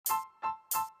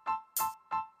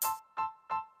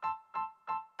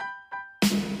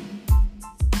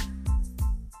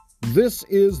This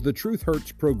is the Truth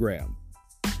Hurts program.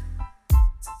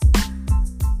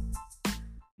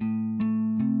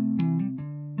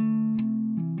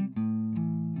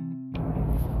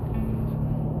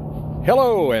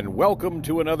 Hello and welcome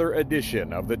to another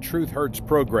edition of the Truth Hurts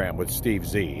program with Steve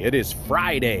Z. It is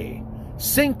Friday,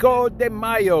 Cinco de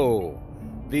Mayo,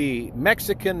 the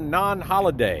Mexican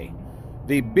non-holiday,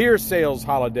 the beer sales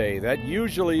holiday that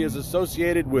usually is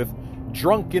associated with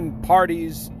drunken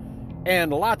parties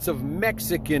and lots of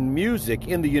Mexican music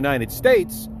in the United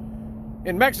States.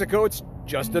 In Mexico, it's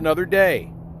just another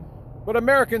day. But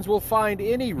Americans will find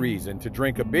any reason to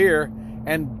drink a beer,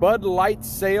 and Bud Light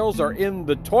sales are in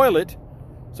the toilet,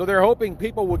 so they're hoping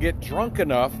people will get drunk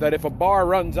enough that if a bar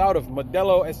runs out of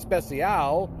Modelo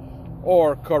Especial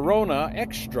or Corona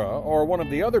Extra or one of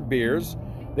the other beers,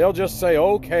 they'll just say,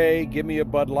 okay, give me a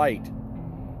Bud Light.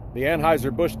 The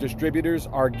Anheuser-Busch distributors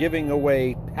are giving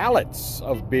away pallets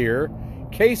of beer,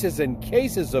 cases and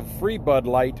cases of free Bud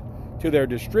Light to their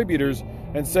distributors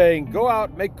and saying, go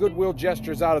out, make goodwill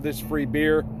gestures out of this free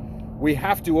beer. We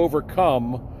have to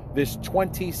overcome this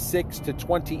 26 to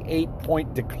 28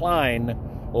 point decline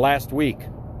last week.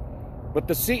 But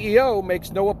the CEO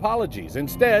makes no apologies.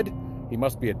 Instead, he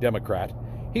must be a Democrat,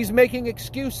 he's making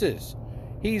excuses.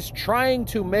 He's trying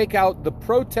to make out the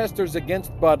protesters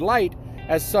against Bud Light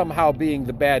as somehow being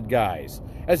the bad guys,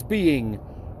 as being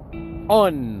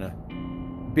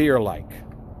un-beer-like,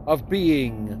 of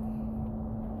being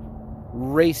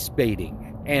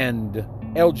race-baiting and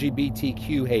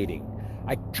LGBTQ-hating.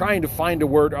 I'm trying to find a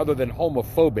word other than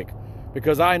homophobic,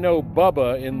 because I know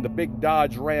Bubba in the big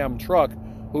Dodge Ram truck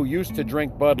who used to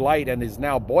drink Bud Light and is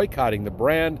now boycotting the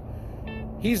brand.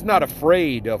 He's not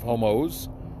afraid of homos.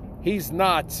 He's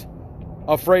not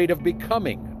afraid of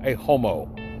becoming a homo.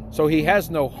 So he has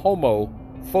no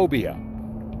homophobia.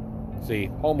 See,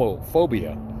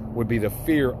 homophobia would be the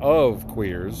fear of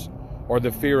queers or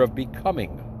the fear of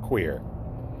becoming queer.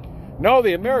 No,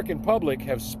 the American public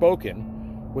have spoken.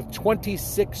 With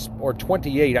 26 or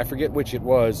 28, I forget which it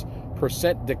was,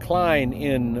 % decline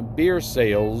in beer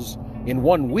sales in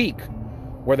 1 week,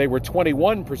 where they were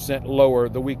 21% lower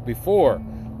the week before,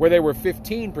 where they were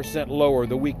 15% lower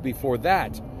the week before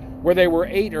that, where they were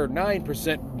 8 or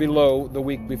 9% below the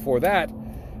week before that.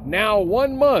 Now,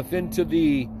 1 month into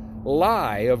the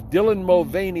lie of Dylan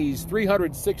Mulvaney's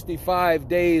 365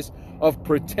 days of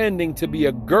pretending to be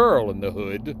a girl in the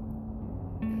hood,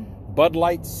 Bud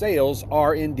Light sales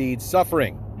are indeed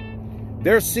suffering.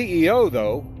 Their CEO,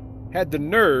 though, had the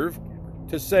nerve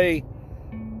to say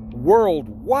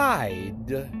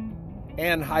worldwide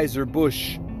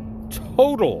Anheuser-Busch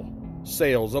total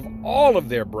sales of all of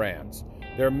their brands,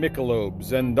 their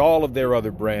Michelobes and all of their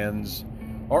other brands,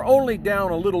 are only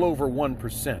down a little over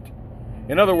 1%.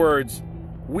 In other words,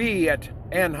 we at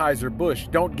Anheuser-Busch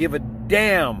don't give a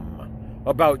damn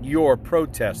about your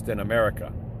protest in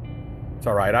America. It's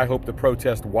all right. I hope the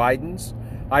protest widens.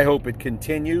 I hope it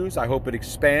continues. I hope it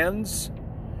expands.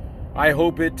 I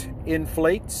hope it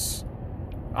inflates.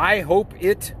 I hope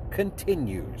it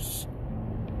continues.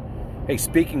 Hey,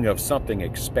 speaking of something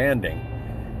expanding,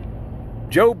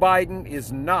 Joe Biden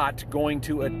is not going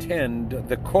to attend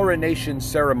the coronation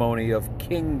ceremony of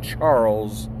King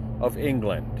Charles of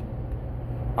England,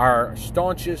 our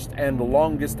staunchest and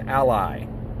longest ally,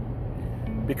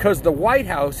 because the White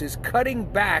House is cutting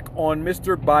back on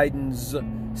Mr. Biden's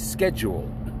schedule.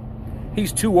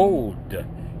 He's too old.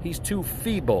 He's too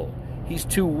feeble. He's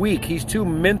too weak. He's too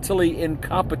mentally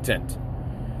incompetent.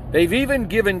 They've even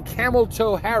given Camel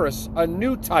Toe Harris a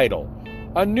new title,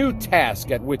 a new task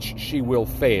at which she will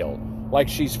fail, like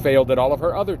she's failed at all of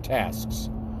her other tasks.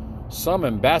 Some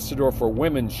ambassador for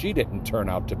women she didn't turn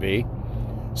out to be.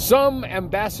 Some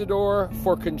ambassador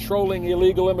for controlling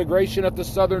illegal immigration at the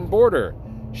southern border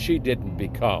she didn't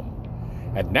become.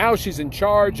 And now she's in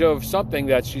charge of something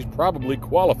that she's probably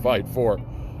qualified for,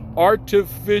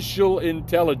 artificial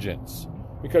intelligence,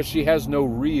 because she has no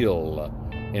real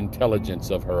intelligence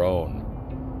of her own.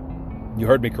 You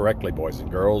heard me correctly, boys and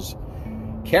girls.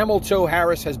 Camel Toe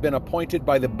Harris has been appointed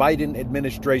by the Biden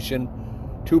administration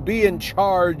to be in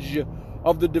charge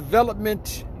of the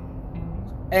development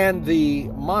and the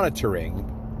monitoring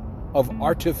of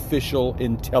artificial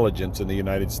intelligence in the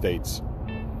United States.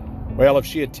 Well, if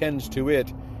she attends to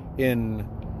it in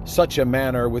such a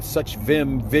manner, with such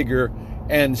vim, vigor,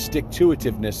 and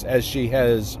stick-to-itiveness as she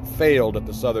has failed at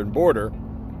the southern border,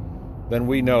 then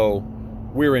we know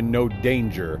we're in no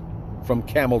danger from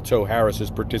Camel Toe Harris's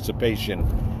participation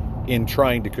in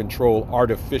trying to control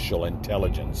artificial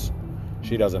intelligence.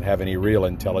 She doesn't have any real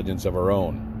intelligence of her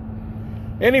own.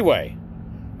 Anyway,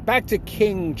 back to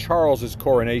King Charles's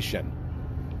coronation.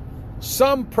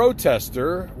 Some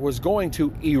protester was going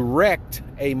to erect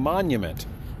a monument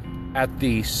at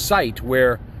the site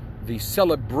where the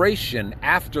celebration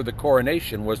after the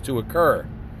coronation was to occur.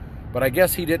 But I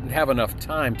guess he didn't have enough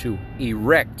time to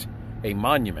erect a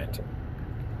monument.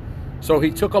 So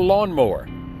he took a lawnmower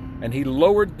and he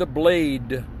lowered the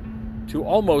blade to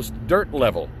almost dirt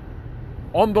level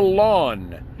on the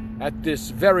lawn at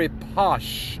this very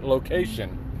posh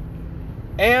location.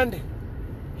 And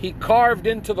he carved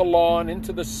into the lawn,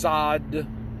 into the sod,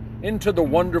 into the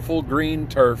wonderful green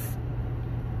turf,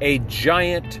 a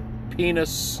giant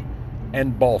penis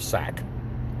and ball sack.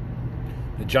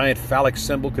 The giant phallic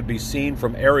symbol could be seen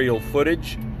from aerial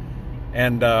footage,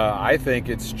 and I think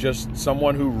it's just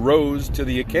someone who rose to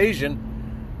the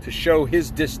occasion to show his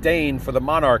disdain for the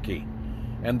monarchy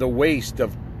and the waste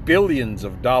of billions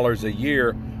of dollars a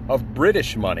year of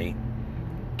British money,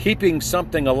 keeping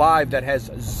something alive that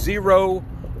has zero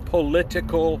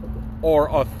political or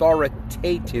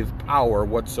authoritative power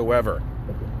whatsoever.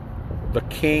 The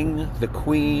king, the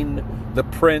queen, the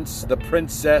prince, the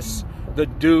princess, the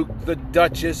duke, the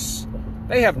duchess,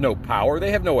 they have no power,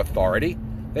 they have no authority.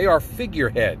 They are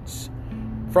figureheads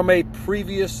from a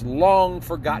previous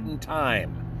long-forgotten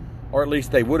time, or at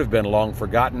least they would have been long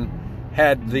forgotten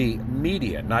had the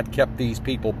media not kept these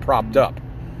people propped up,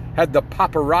 had the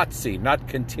paparazzi not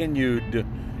continued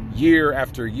year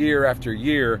after year after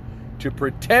year to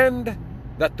pretend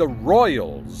that the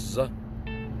royals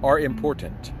are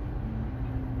important.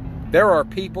 There are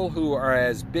people who are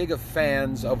as big of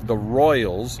fans of the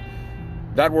royals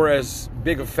that were as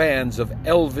big of fans of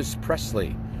Elvis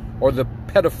Presley or the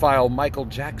pedophile Michael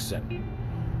Jackson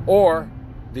or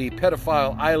the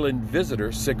pedophile island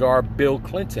visitor cigar Bill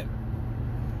Clinton.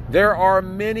 There are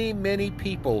many, many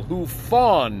people who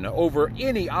fawn over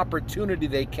any opportunity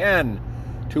they can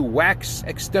to wax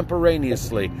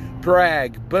extemporaneously,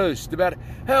 brag, boast about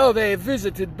how they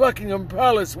visited Buckingham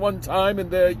Palace one time in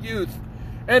their youth,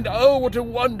 and oh, what a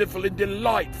wonderful and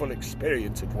delightful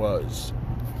experience it was.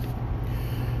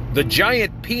 The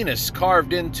giant penis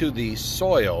carved into the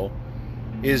soil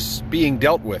is being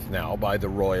dealt with now by the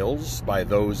royals, by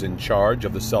those in charge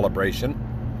of the celebration.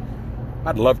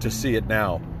 I'd love to see it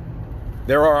now.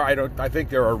 I think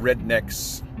there are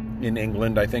rednecks in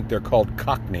England. I think they're called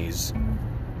cockneys.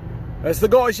 As the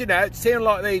guys, it sound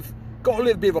like they've got a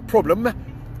little bit of a problem.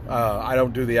 I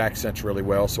don't do the accents really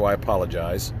well, so I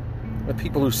apologize. The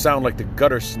people who sound like the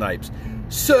gutter snipes.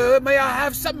 Sir, may I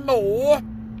have some more?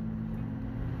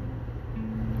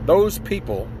 Those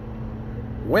people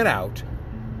went out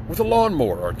with a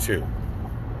lawnmower or two,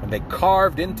 and they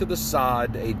carved into the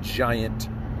sod a giant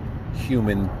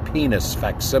human penis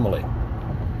facsimile.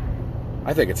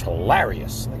 I think it's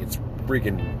hilarious. I think it's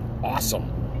freaking awesome.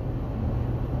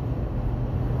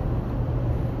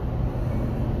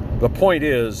 The point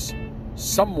is,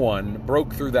 someone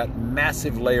broke through that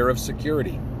massive layer of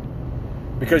security.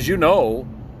 Because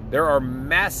there are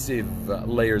massive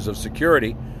layers of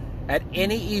security at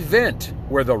any event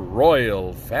where the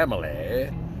royal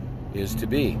family is to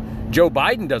be. Joe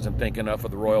Biden doesn't think enough of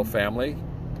the royal family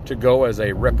to go as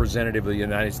a representative of the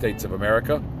United States of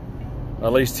America.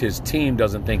 At least his team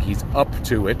doesn't think he's up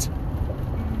to it.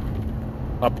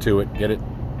 Up to it, get it?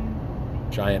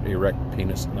 Giant erect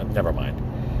penis. Never mind.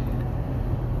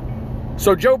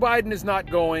 So Joe Biden is not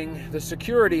going. The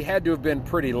security had to have been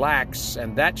pretty lax,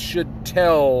 and that should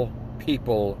tell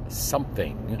people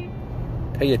something.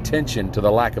 Pay attention to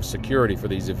the lack of security for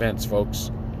these events,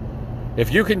 folks.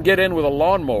 If you can get in with a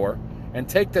lawnmower and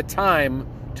take the time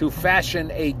to fashion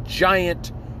a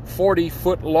giant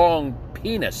 40-foot-long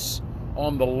penis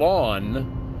on the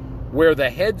lawn where the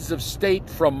heads of state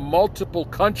from multiple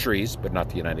countries, but not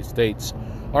the United States,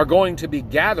 are going to be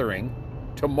gathering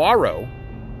tomorrow,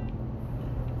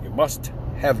 you must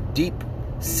have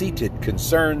deep-seated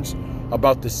concerns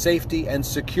about the safety and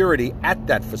security at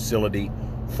that facility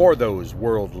for those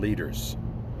world leaders.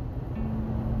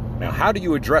 Now, how do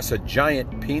you address a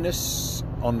giant penis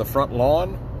on the front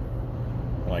lawn?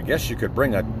 Well, I guess you could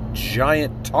bring a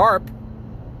giant tarp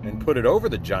and put it over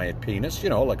the giant penis,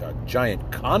 like a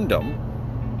giant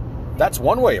condom. That's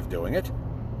one way of doing it.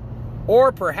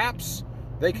 Or perhaps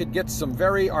they could get some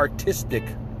very artistic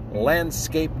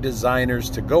landscape designers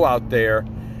to go out there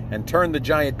and turn the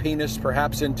giant penis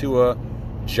perhaps into a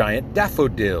giant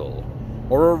daffodil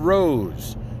or a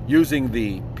rose, using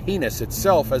the penis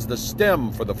itself as the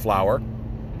stem for the flower.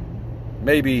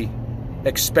 Maybe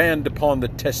expand upon the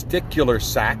testicular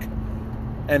sac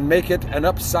and make it an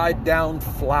upside-down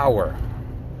flower.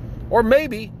 Or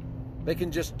maybe they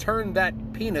can just turn that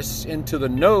penis into the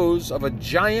nose of a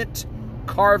giant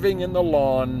carving in the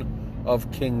lawn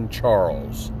of King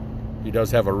Charles. He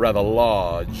does have a rather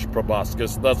large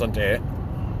proboscis, doesn't he?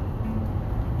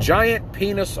 Giant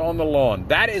penis on the lawn.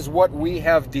 That is what we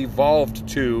have devolved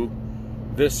to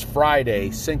this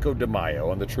Friday, Cinco de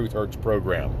Mayo, on the Truth Hurts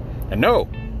program. And no,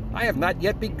 I have not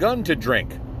yet begun to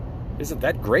drink. Isn't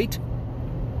that great?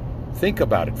 Think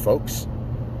about it, folks.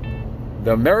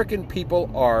 The American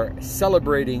people are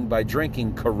celebrating by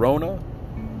drinking Corona,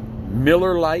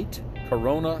 Miller Lite,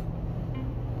 Corona,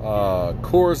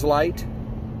 Coors Light,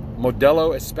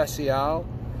 Modelo Especial.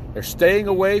 They're staying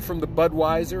away from the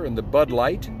Budweiser and the Bud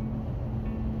Light.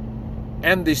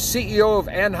 And the CEO of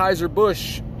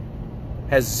Anheuser-Busch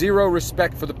has zero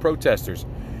respect for the protesters.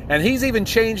 And he's even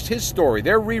changed his story.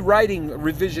 They're rewriting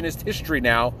revisionist history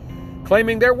now,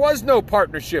 claiming there was no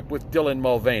partnership with Dylan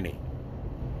Mulvaney.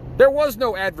 There was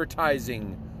no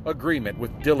advertising agreement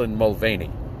with Dylan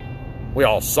Mulvaney. We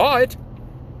all saw it.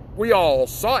 We all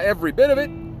saw every bit of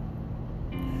it.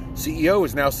 CEO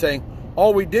is now saying,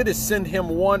 all we did is send him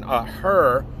one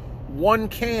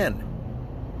can.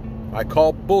 I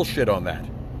call bullshit on that.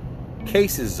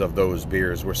 Cases of those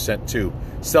beers were sent to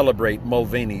celebrate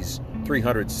Mulvaney's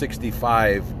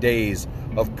 365 days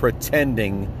of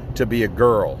pretending to be a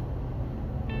girl.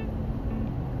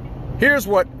 Here's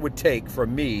what it would take for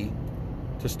me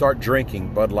to start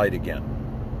drinking Bud Light again.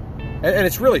 And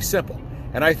it's really simple.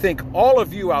 And I think all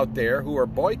of you out there who are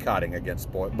boycotting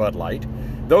against Bud Light,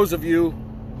 those of you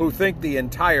who think the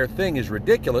entire thing is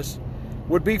ridiculous,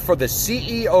 would be for the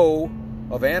CEO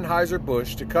of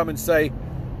Anheuser-Busch to come and say,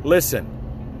 listen,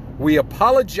 we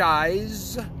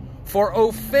apologize for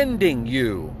offending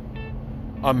you,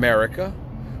 America.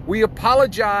 We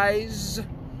apologize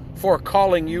for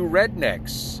calling you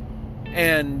rednecks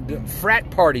and frat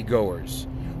party goers.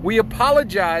 We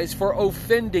apologize for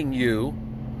offending you.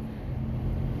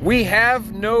 We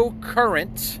have no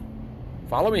current,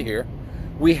 follow me here,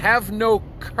 we have no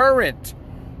current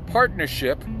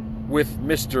partnership with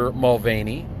Mr.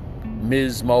 Mulvaney,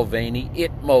 Ms. Mulvaney,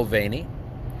 it Mulvaney.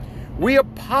 We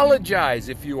apologize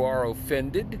if you are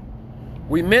offended.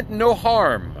 We meant no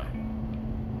harm.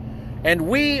 And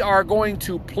we are going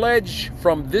to pledge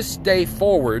from this day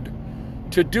forward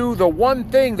to do the one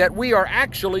thing that we are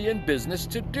actually in business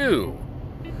to do.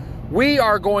 We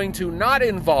are going to not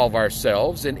involve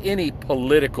ourselves in any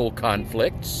political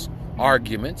conflicts,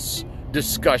 arguments,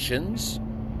 discussions.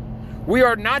 We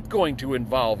are not going to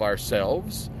involve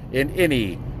ourselves in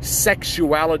any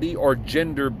sexuality or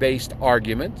gender-based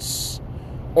arguments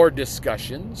or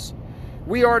discussions.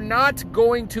 We are not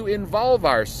going to involve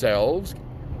ourselves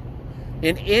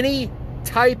in any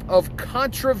type of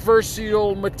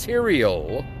controversial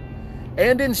material,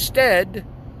 and instead,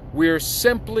 we're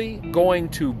simply going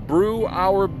to brew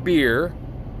our beer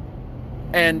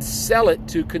and sell it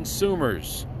to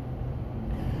consumers.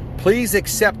 Please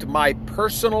accept my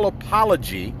personal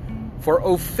apology for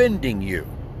offending you.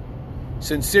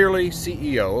 Sincerely,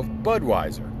 CEO of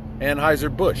Budweiser,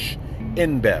 Anheuser-Busch,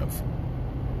 InBev.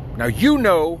 Now you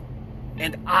know,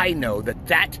 and I know, that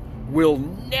that will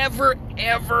never,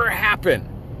 ever happen.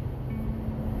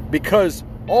 Because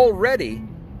already,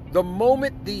 the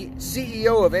moment the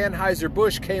CEO of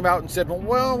Anheuser-Busch came out and said,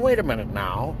 well, wait a minute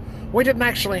now, we didn't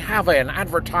actually have an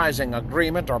advertising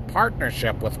agreement or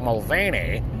partnership with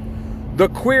Mulvaney, the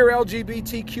queer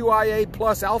LGBTQIA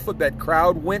plus alphabet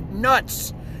crowd went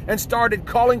nuts and started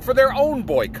calling for their own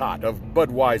boycott of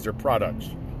Budweiser products.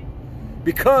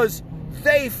 Because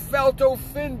they felt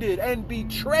offended and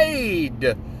betrayed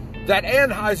that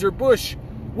Anheuser-Busch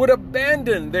would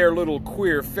abandon their little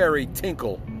queer fairy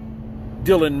tinkle,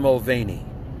 Dylan Mulvaney.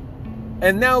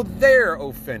 And now they're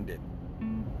offended.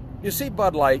 You see,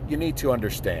 Bud Light, you need to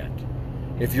understand,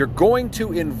 if you're going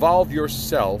to involve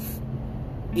yourself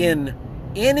in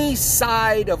any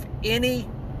side of any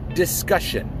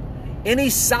discussion, any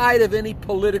side of any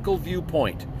political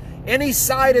viewpoint, any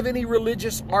side of any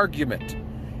religious argument,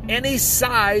 any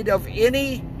side of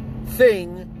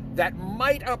anything that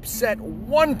might upset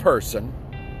one person,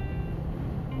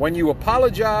 when you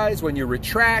apologize, when you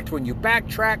retract, when you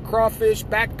backtrack, crawfish,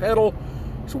 backpedal,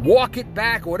 walk it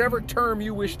back, whatever term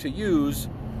you wish to use,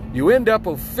 you end up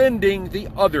offending the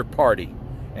other party.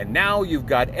 And now you've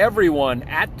got everyone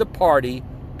at the party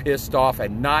pissed off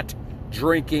and not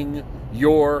drinking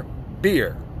your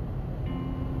beer.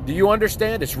 Do you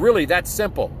understand? It's really that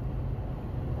simple.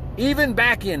 Even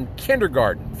back in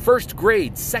kindergarten, first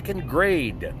grade, second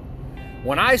grade,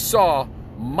 when I saw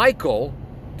Michael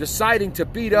deciding to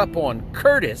beat up on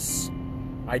Curtis,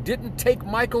 I didn't take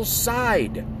Michael's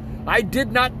side. I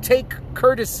did not take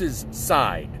Curtis's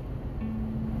side.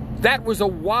 That was a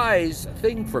wise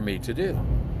thing for me to do.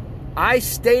 I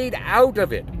stayed out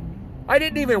of it. I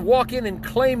didn't even walk in and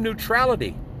claim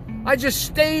neutrality. I just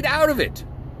stayed out of it.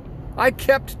 I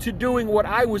kept to doing what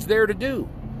I was there to do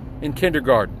in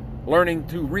kindergarten, learning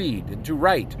to read and to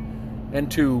write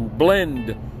and to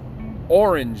blend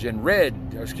yellow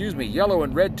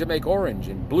and red to make orange,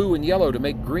 and blue and yellow to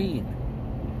make green,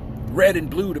 red and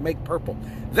blue to make purple.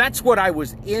 That's what I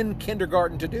was in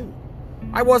kindergarten to do.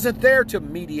 I wasn't there to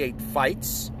mediate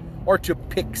fights or to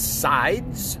pick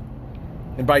sides.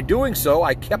 And by doing so,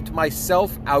 I kept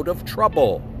myself out of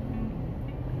trouble.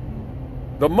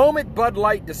 The moment Bud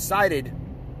Light decided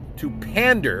to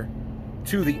pander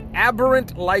to the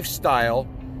aberrant lifestyle,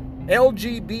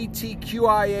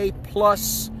 LGBTQIA+,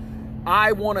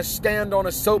 I want to stand on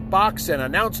a soapbox and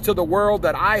announce to the world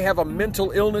that I have a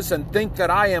mental illness and think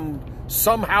that I am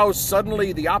somehow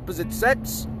suddenly the opposite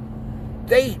sex,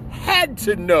 they had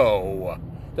to know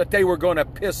that they were going to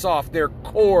piss off their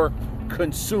core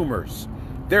consumers,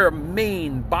 their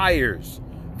main buyers,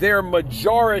 their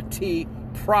majority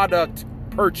product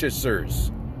purchasers.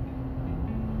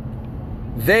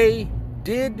 They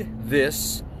did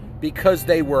this because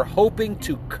they were hoping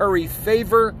to curry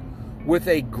favor with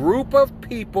a group of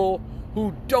people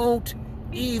who don't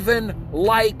even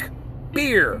like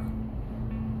beer.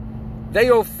 They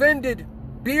offended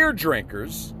beer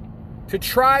drinkers to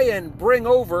try and bring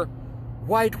over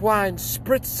white wine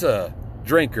spritzer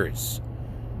drinkers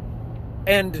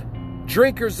and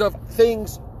drinkers of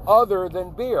things other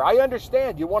than beer. I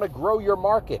understand you want to grow your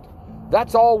market.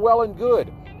 That's all well and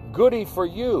good. Goody for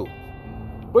you.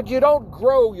 But you don't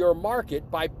grow your market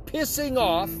by pissing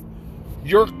off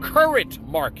your current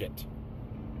market.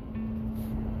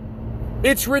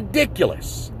 It's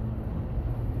ridiculous.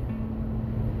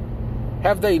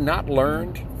 Have they not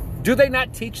learned? Do they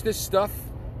not teach this stuff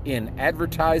in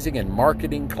advertising and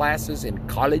marketing classes in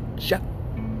college?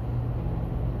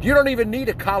 You don't even need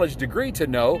a college degree to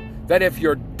know that if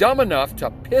you're dumb enough to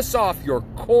piss off your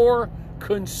core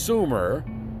consumer,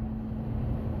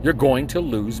 you're going to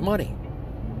lose money.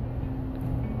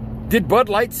 Did Bud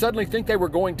Light suddenly think they were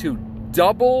going to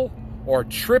double or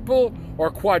triple or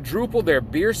quadruple their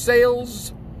beer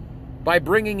sales by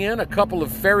bringing in a couple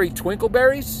of fairy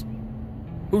twinkleberries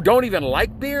who don't even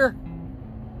like beer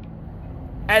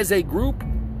as a group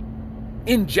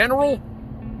in general?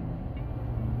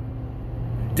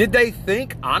 Did they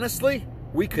think, honestly,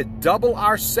 we could double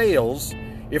our sales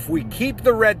if we keep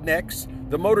the rednecks,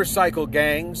 the motorcycle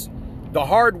gangs, the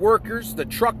hard workers, the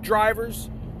truck drivers,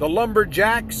 the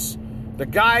lumberjacks, the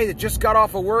guy that just got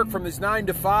off of work from his 9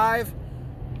 to 5,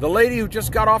 the lady who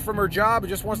just got off from her job and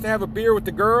just wants to have a beer with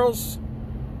the girls?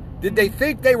 Did they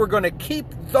think they were going to keep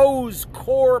those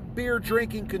core beer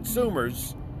drinking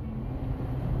consumers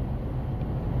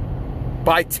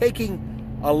by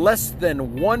taking a less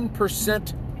than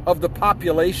 1% of the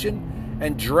population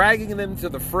and dragging them to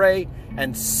the fray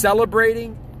and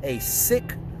celebrating a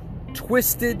sick,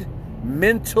 twisted,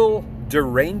 mental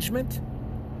derangement?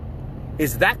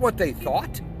 Is that what they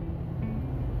thought?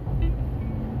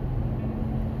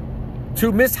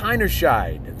 To Miss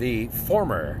Heinerscheid, the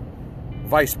former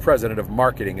vice president of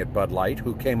marketing at Bud Light,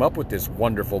 who came up with this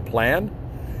wonderful plan,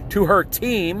 to her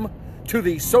team, to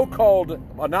the so-called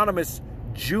anonymous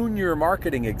junior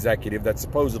marketing executive that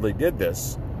supposedly did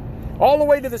this, all the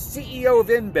way to the CEO of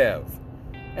InBev,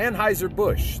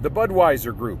 Anheuser-Busch, the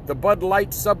Budweiser Group, the Bud Light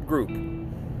subgroup.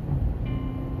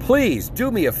 Please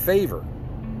do me a favor.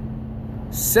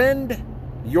 Send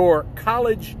your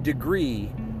college degree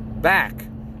back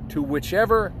to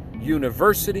whichever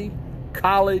university,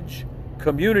 college,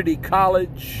 community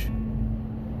college,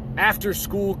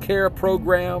 after-school care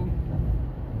program,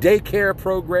 daycare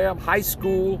program, high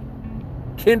school,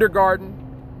 kindergarten,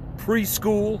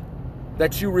 preschool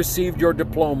that you received your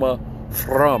diploma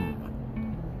from.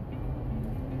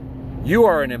 You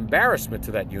are an embarrassment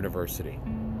to that university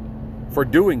for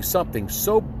doing something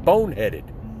so boneheaded,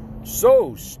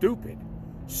 so stupid,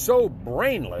 so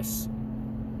brainless,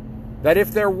 that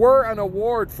if there were an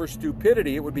award for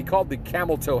stupidity, it would be called the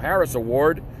Camel Toe Harris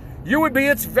Award. You would be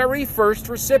its very first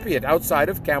recipient outside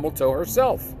of Camel Toe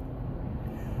herself.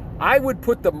 I would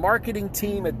put the marketing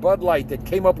team at Bud Light that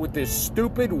came up with this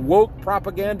stupid woke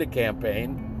propaganda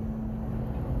campaign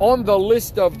on the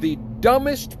list of the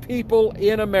dumbest people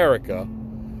in America,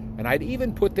 and I'd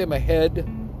even put them ahead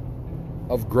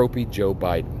of gropey Joe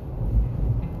Biden.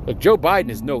 Look, Joe Biden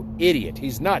is no idiot.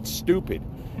 He's not stupid.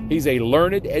 He's a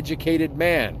learned, educated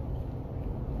man.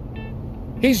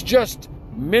 He's just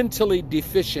mentally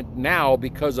deficient now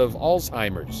because of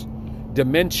Alzheimer's,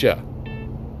 dementia,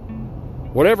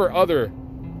 whatever other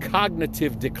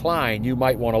cognitive decline you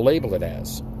might want to label it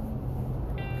as.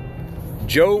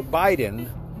 Joe Biden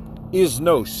is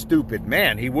no stupid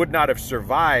man. He would not have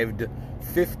survived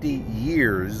 50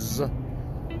 years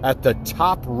at the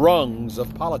top rungs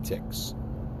of politics.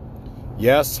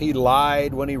 Yes, he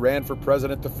lied when he ran for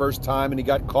president the first time and he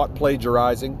got caught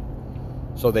plagiarizing,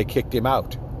 so they kicked him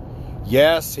out.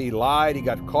 Yes, he lied, he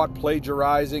got caught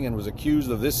plagiarizing and was accused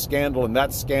of this scandal and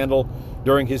that scandal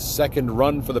during his second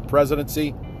run for the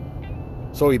presidency,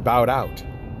 so he bowed out.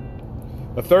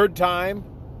 The third time,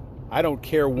 I don't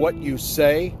care what you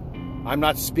say. I'm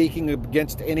not speaking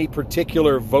against any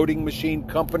particular voting machine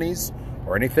companies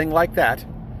or anything like that.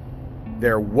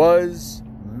 There was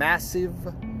massive,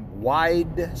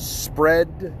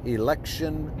 widespread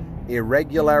election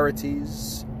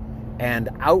irregularities and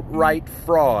outright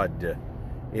fraud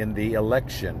in the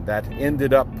election that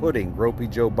ended up putting Gropey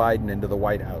Joe Biden into the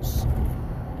White House.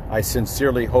 I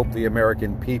sincerely hope the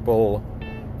American people,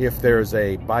 if there's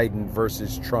a Biden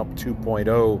versus Trump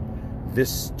 2.0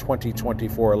 this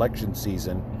 2024 election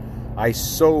season, I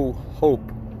so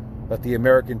hope that the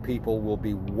American people will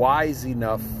be wise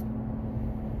enough,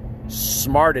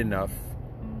 smart enough,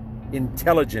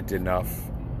 intelligent enough,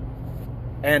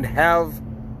 and have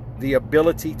the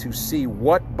ability to see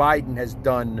what Biden has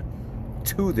done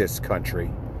to this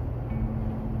country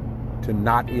to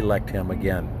not elect him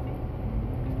again.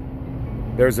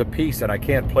 There's a piece, and I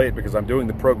can't play it because I'm doing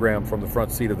the program from the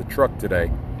front seat of the truck today.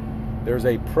 There's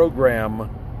a program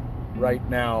right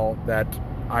now that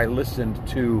I listened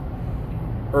to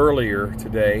earlier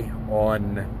today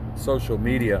on social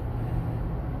media,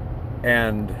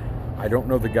 and I don't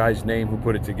know the guy's name who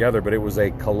put it together, but it was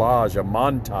a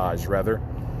montage rather,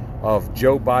 of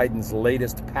Joe Biden's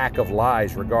latest pack of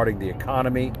lies regarding the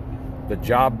economy, the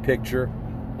job picture,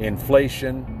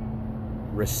 inflation,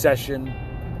 recession,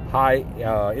 high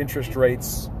interest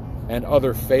rates, and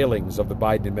other failings of the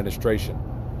Biden administration.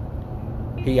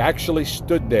 He actually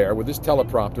stood there with his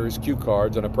teleprompter, his cue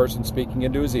cards, and a person speaking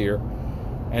into his ear,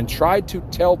 and tried to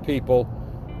tell people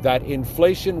that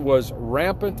inflation was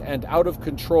rampant and out of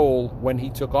control when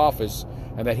he took office,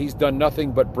 and that he's done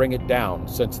nothing but bring it down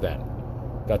since then.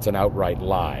 That's an outright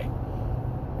lie.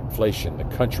 Inflation, the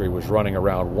country was running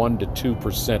around 1 to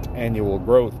 2% annual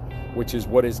growth, which is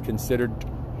what is considered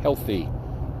healthy,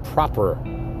 proper,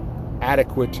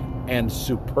 adequate, and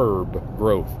superb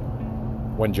growth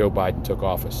when Joe Biden took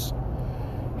office.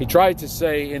 He tried to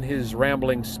say in his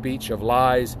rambling speech of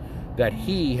lies that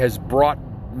he has brought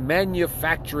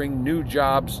manufacturing new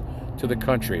jobs to the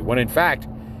country, when in fact,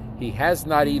 he has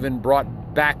not even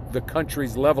brought back the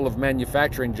country's level of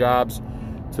manufacturing jobs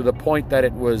to the point that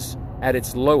it was at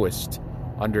its lowest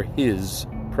under his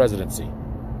presidency.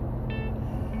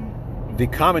 The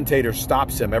commentator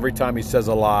stops him every time he says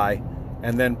a lie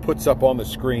and then puts up on the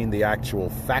screen the actual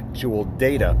factual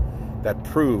data that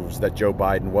proves that Joe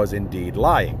Biden was indeed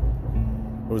lying.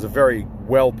 It was a very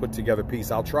well put together piece.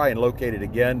 I'll try and locate it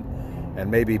again and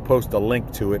maybe post a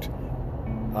link to it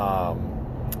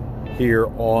here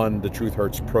on the Truth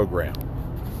Hurts program.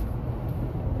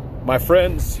 My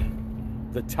friends,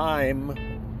 the time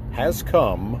has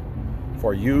come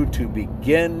for you to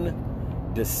begin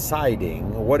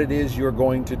deciding what it is you're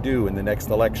going to do in the next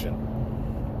election.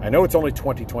 I know it's only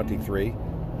 2023,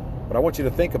 but I want you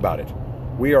to think about it.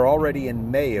 We are already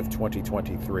in May of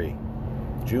 2023.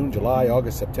 June, July,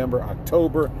 August, September,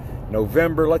 October,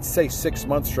 November, let's say 6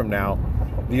 months from now,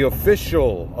 the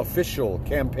official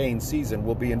campaign season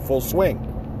will be in full swing.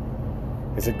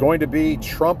 Is it going to be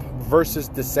Trump versus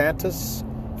DeSantis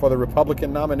for the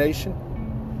Republican nomination?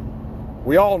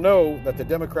 We all know that the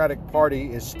Democratic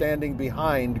Party is standing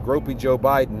behind Gropey Joe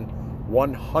Biden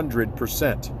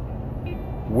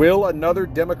 100%. Will another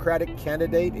Democratic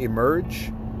candidate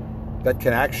emerge that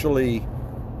can actually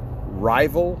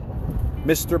rival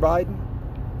Mr. Biden?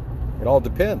 It all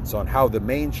depends on how the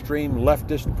mainstream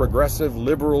leftist, progressive,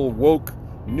 liberal, woke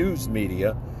news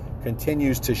media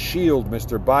continues to shield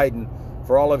Mr. Biden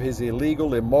for all of his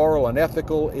illegal, immoral,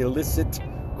 unethical, illicit,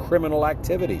 criminal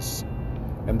activities,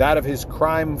 and that of his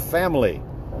crime family,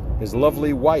 his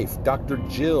lovely wife, Dr.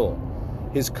 Jill,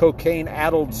 his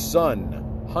cocaine-addled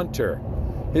son, Hunter,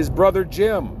 his brother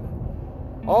Jim,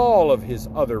 all of his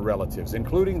other relatives,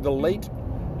 including the late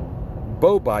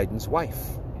Beau Biden's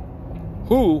wife,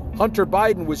 who Hunter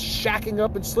Biden was shacking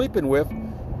up and sleeping with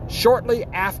shortly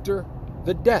after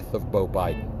the death of Beau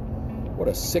Biden. What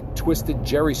a sick, twisted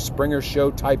Jerry Springer show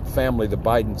type family the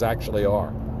Bidens actually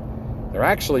are. They're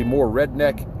actually more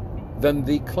redneck than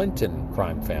the Clinton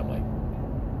crime family.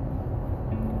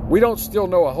 We don't still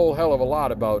know a whole hell of a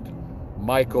lot about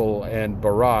Michelle and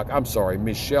Barack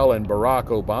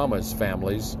Obama's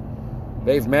families,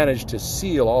 They've managed to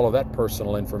seal all of that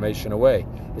personal information away.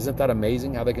 Isn't that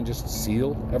amazing how they can just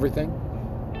seal everything?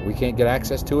 We can't get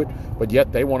access to it, but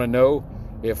yet they want to know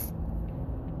if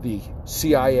the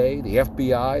CIA, the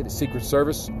FBI, the Secret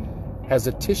Service has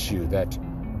a tissue that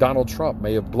Donald Trump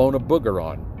may have blown a booger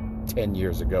on 10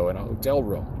 years ago in a hotel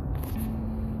room.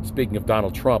 Speaking of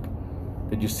Donald Trump,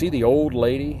 did you see the old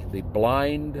lady, the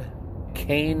blind,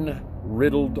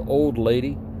 cane-riddled old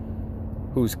lady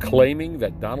who's claiming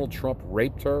that Donald Trump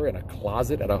raped her in a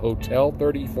closet at a hotel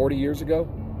 30, 40 years ago?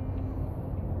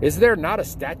 Is there not a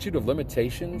statute of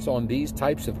limitations on these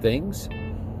types of things?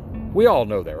 We all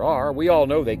know there are. We all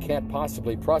know they can't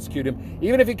possibly prosecute him,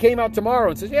 even if he came out tomorrow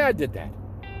and says, yeah, I did that.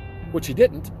 Which he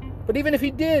didn't. But even if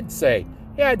he did say,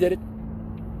 yeah, I did it.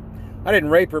 I didn't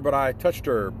rape her, but I touched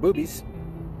her boobies.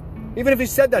 Even if he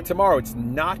said that tomorrow, it's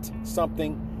not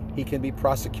something he can be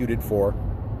prosecuted for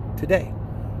today.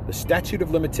 The statute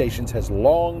of limitations has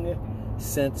long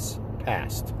since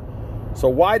passed. So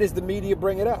why does the media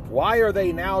bring it up? Why are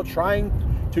they now trying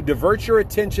to divert your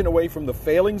attention away from the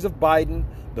failings of Biden,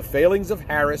 the failings of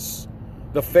Harris,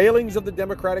 the failings of the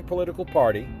Democratic political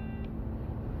party?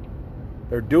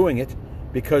 They're doing it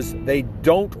because they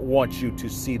don't want you to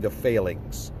see the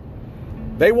failings.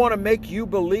 They want to make you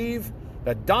believe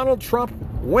that Donald Trump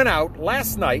went out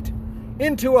last night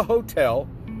into a hotel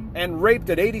and raped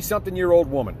an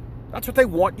 80-something-year-old woman. That's what they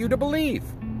want you to believe.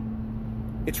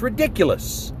 It's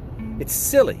ridiculous. It's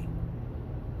silly.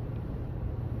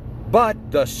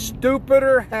 But the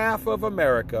stupider half of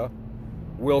America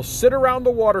will sit around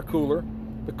the water cooler,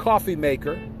 the coffee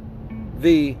maker,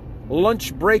 the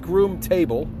lunch break room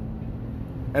table,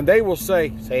 and they will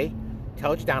say, see,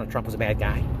 told you Donald Trump was a bad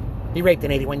guy. He raped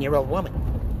an 81-year-old woman.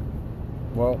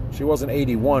 Well, she wasn't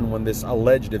 81 when this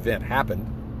alleged event happened.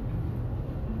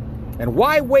 And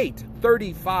why wait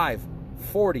 35,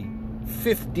 40,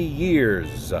 50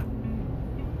 years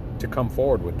to come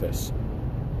forward with this?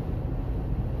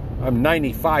 I'm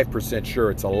 95%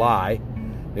 sure it's a lie.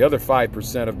 The other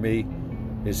 5% of me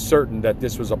is certain that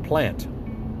this was a plant.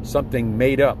 Something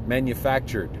made up,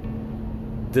 manufactured,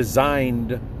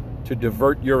 designed to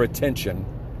divert your attention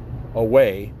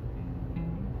away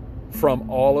from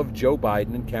all of Joe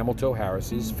Biden and Camel Toe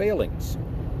Harris's failings.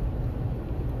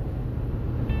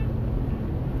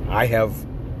 I have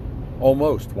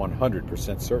almost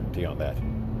 100% certainty on that.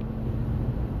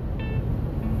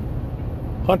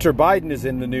 Hunter Biden is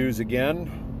in the news again,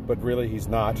 but really he's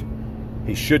not.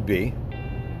 He should be.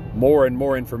 More and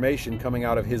more information coming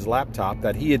out of his laptop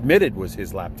that he admitted was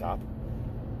his laptop.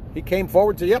 He came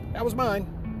forward to, yep, that was mine.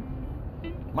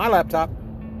 My laptop.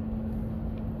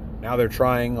 Now they're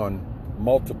trying on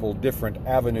multiple different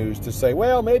avenues to say,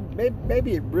 well,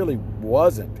 maybe it really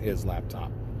wasn't his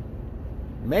laptop.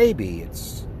 Maybe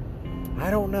it's,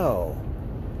 I don't know.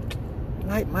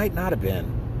 Might not have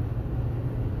been.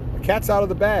 The cat's out of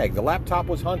the bag. The laptop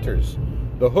was Hunter's.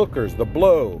 The hookers, the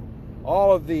blow,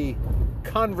 all of the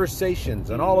conversations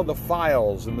and all of the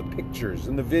files and the pictures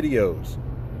and the videos.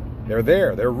 They're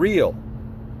there. They're real.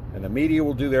 And the media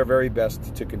will do their very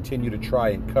best to continue to try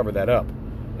and cover that up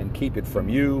and keep it from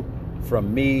you,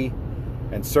 from me,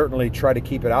 and certainly try to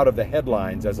keep it out of the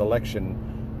headlines as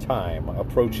election time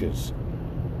approaches.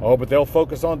 Oh, but they'll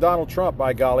focus on Donald Trump,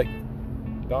 by golly.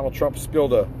 Donald Trump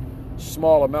spilled a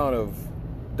small amount of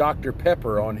Dr.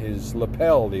 Pepper on his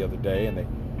lapel the other day, and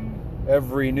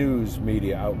every news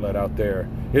media outlet out there.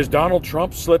 Is Donald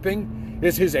Trump slipping?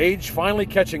 Is his age finally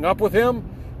catching up with him?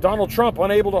 Donald Trump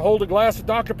unable to hold a glass of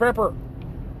Dr. Pepper.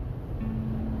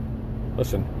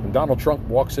 Listen, when Donald Trump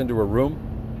walks into a room,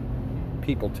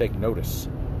 people take notice,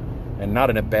 and not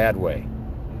in a bad way.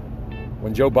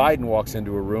 When Joe Biden walks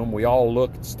into a room, we all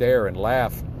look, stare, and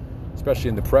laugh, especially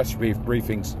in the press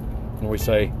briefings, and we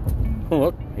say, oh,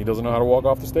 look, he doesn't know how to walk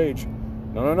off the stage.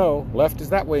 No. Left is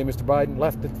that way, Mr. Biden.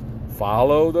 Left is.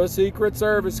 Follow the Secret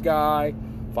Service guy.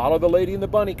 Follow the lady in the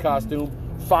bunny costume.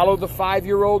 Follow the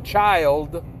 5-year-old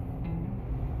child.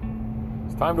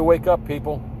 It's time to wake up,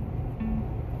 people.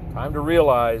 Time to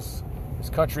realize this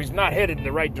country's not headed in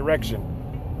the right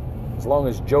direction. As long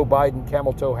as Joe Biden,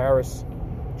 Camel Toe Harris,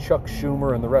 Chuck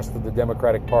Schumer, and the rest of the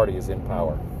Democratic Party is in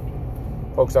power.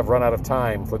 Folks, I've run out of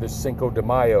time for this Cinco de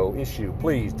Mayo issue.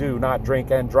 Please do not drink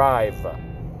and drive.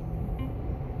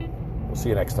 We'll see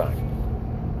you next time.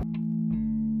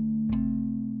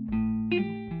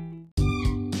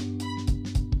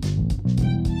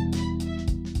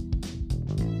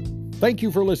 Thank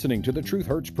you for listening to the Truth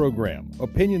Hurts program.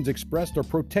 Opinions expressed are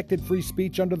protected free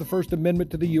speech under the First Amendment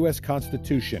to the U.S.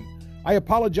 Constitution. I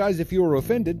apologize if you were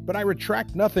offended, but I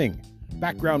retract nothing.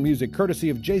 Background music courtesy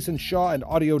of Jason Shaw and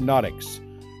Audionautics.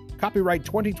 Copyright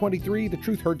 2023, the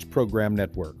Truth Hurts Program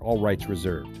Network. All rights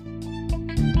reserved.